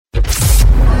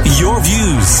Your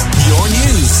views, your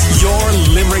news, your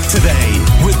Limerick Today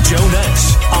with Joe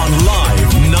Nash on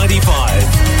Live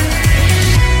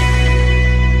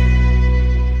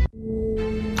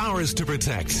 95. Ours to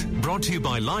Protect, brought to you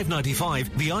by Live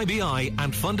 95, the IBI,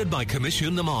 and funded by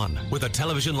Commission Naman with a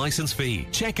television licence fee.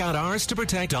 Check out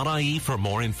ourstoprotect.ie for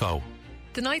more info.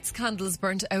 The Night's Candles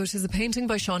Burnt Out is a painting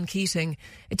by Sean Keating.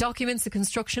 It documents the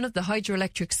construction of the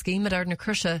hydroelectric scheme at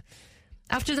Ardnacrusha.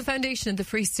 After the foundation of the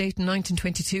Free State in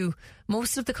 1922,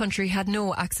 most of the country had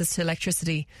no access to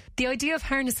electricity. The idea of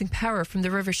harnessing power from the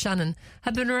River Shannon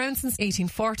had been around since the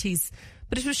 1840s,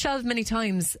 but it was shelved many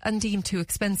times and deemed too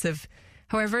expensive.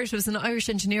 However, it was an Irish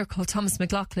engineer called Thomas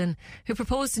McLaughlin who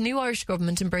proposed a new Irish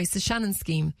government embrace the Shannon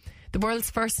scheme, the world's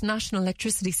first national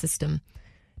electricity system.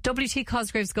 W.T.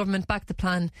 Cosgrave's government backed the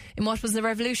plan in what was a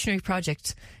revolutionary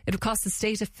project. It would cost the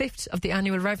state a fifth of the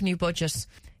annual revenue budget.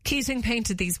 Keating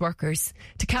painted these workers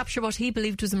to capture what he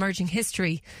believed was emerging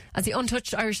history as the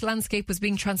untouched Irish landscape was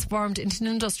being transformed into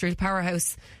an industrial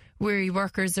powerhouse. Weary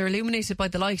workers are illuminated by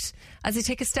the light as they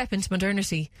take a step into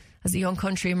modernity as the young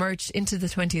country emerged into the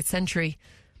 20th century.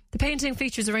 The painting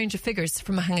features a range of figures,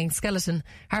 from a hanging skeleton,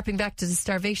 harping back to the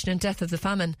starvation and death of the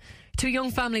famine, to a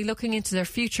young family looking into their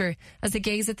future as they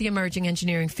gaze at the emerging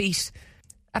engineering feat.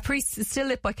 A priest is still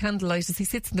lit by candlelight as he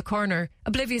sits in the corner,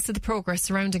 oblivious of the progress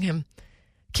surrounding him.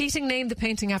 Keating named the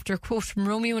painting after a quote from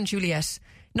Romeo and Juliet: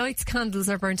 "Night's candles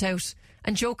are burnt out,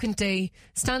 and jocund day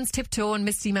stands tiptoe on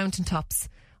misty mountain tops.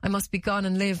 I must be gone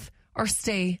and live, or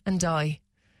stay and die."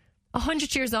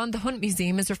 100 years on, the Hunt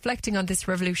Museum is reflecting on this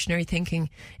revolutionary thinking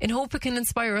in hope it can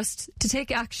inspire us to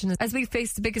take action as we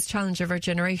face the biggest challenge of our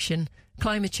generation,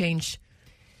 climate change.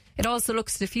 It also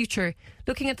looks to the future,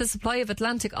 looking at the supply of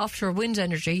Atlantic offshore wind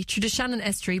energy through the Shannon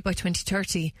Estuary by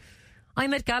 2030. I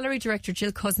met Gallery Director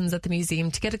Jill Cousins at the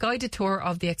museum to get a guided tour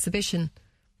of the exhibition.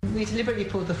 We deliberately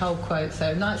pulled the whole quote,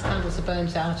 so night's candles are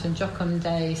burnt out and jocund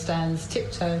day stands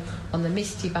tiptoe on the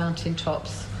misty mountain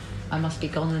tops. I must be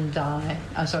gone and die.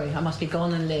 I must be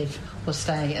gone and live, or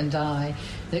stay and die.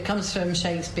 It comes from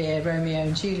Shakespeare, Romeo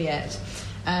and Juliet.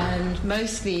 And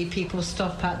mostly people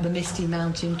stop at the misty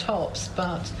mountain tops,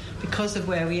 but because of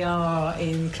where we are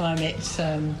in climate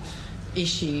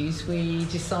issues, we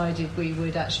decided we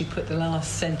would actually put the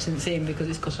last sentence in because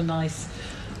it's got a nice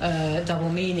double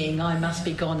meaning. I must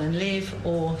be gone and live,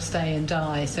 or stay and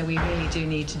die. So we really do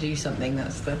need to do something.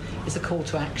 It's a call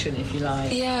to action, if you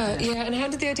like. Yeah. And how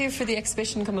did the idea for the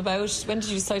exhibition come about? When did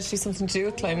you decide to do something to do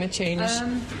with climate change?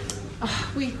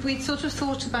 We sort of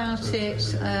thought about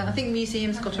it. I think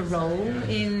museums got a role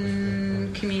in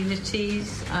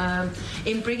communities,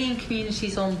 in bringing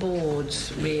communities on board,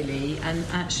 really, and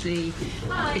actually,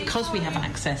 because we have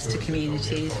access to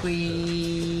communities,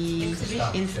 we,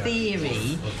 in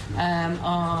theory,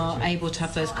 are able to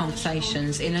have those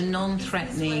conversations in a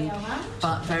non-threatening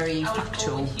but very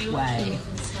factual way.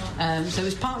 So it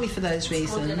was partly for those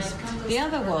reasons. The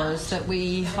other was that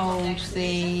we hold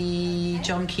the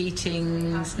John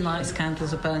Keating's Night's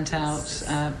Candles Are Burnt Out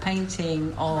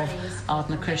painting of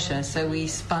Ardnacrusha, so we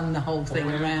spun the whole thing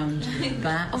around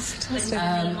that. Oh, fantastic.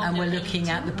 And we're looking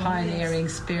at the pioneering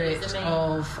spirit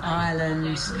of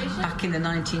Ireland back in the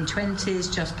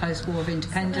 1920s, just post-war of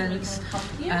independence.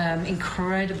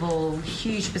 Incredible,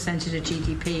 huge percentage of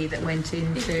GDP that went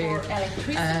into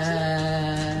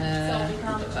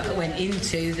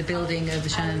the building of the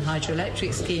Shannon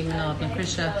hydroelectric scheme in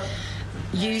Ardnacrusha,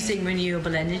 using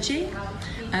renewable energy.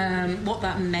 What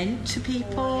that meant to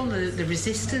people, the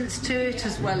resistance to it,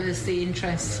 as well as the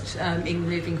interest in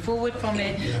moving forward from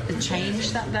it, the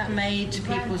change that made to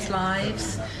people's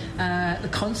lives, the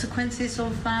consequences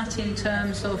of that in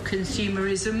terms of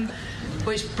consumerism,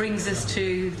 which brings us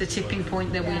to the tipping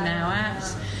point that we're now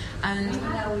at. And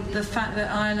the fact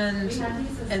that Ireland,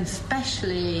 and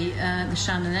especially the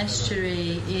Shannon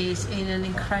Estuary, is in an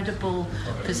incredible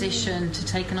position to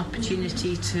take an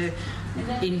opportunity to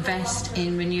invest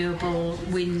in renewable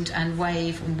wind and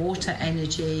wave and water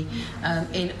energy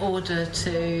in order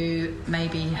to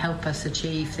maybe help us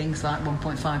achieve things like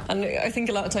 1.5. And I think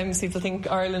a lot of times people think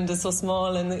Ireland is so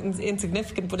small and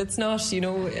insignificant, but it's not. You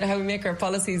know, how we make our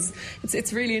policies,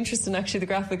 it's really interesting, actually,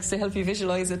 the graphics, to help you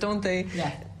visualise it, don't they?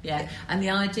 Yeah, and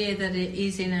the idea that it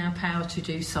is in our power to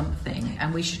do something,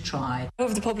 and we should try. How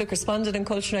have the public responded on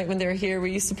Culture Night when they were here? Were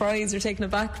you surprised or taken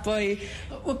aback by...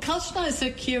 Well, Culture Night is so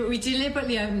cute. We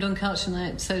deliberately opened on Culture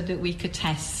Night so that we could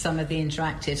test some of the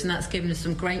interactives, and that's given us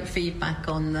some great feedback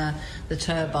on the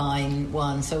turbine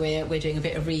one. So we're doing a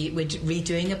bit of we're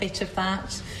redoing a bit of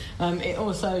that. It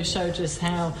also showed us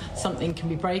how something can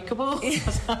be breakable.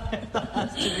 So that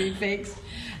has to be fixed.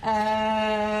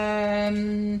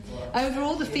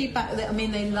 Overall, the feedback,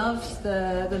 they loved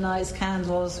the night's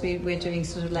candles. We're doing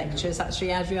sort of lectures.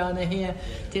 Actually, Adriana here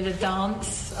did a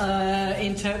dance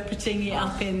interpreting it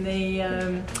up in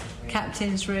the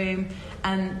captain's room,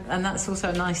 and that's also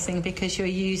a nice thing because you're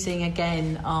using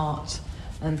again art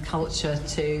and culture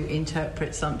to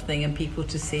interpret something and people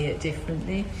to see it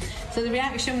differently. So the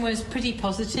reaction was pretty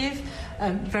positive.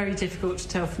 Very difficult to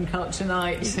tell from Culture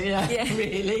Night,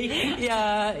 really.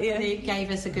 Yeah. It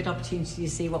gave us a good opportunity to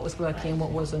see what was working and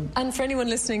what wasn't. And for anyone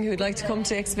listening who'd like to come to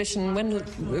the exhibition, when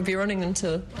will it be running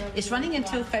until? It's running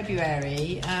until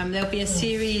February. There'll be a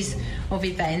series of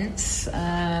events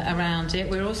around it.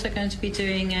 We're also going to be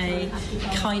doing a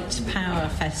kite power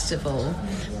festival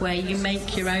where you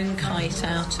make your own kite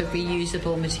out of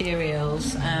reusable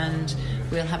materials, and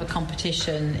we'll have a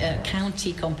competition, a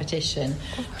county competition,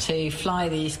 to fly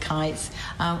these kites.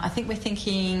 I think we're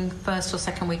thinking first or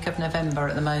second week of November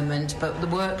at the moment, but the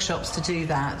workshops to do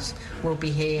that will be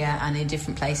here and in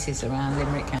different places around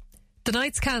Limerick County. The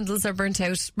night's candles are burnt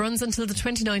out, runs until the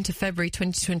 29th of February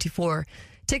 2024.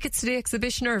 Tickets to the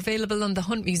exhibition are available on the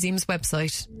Hunt Museum's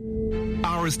website.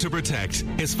 Hours to Protect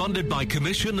is funded by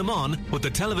Commission Naman with the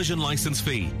television licence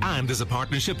fee and is a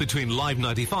partnership between Live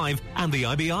 95 and the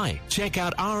IBI. Check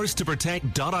out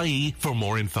hourstoprotect.ie for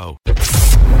more info.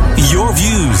 Your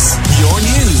views, your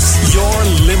news, your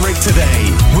Limerick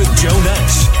Today with Joe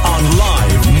Nash on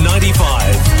Live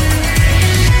 95.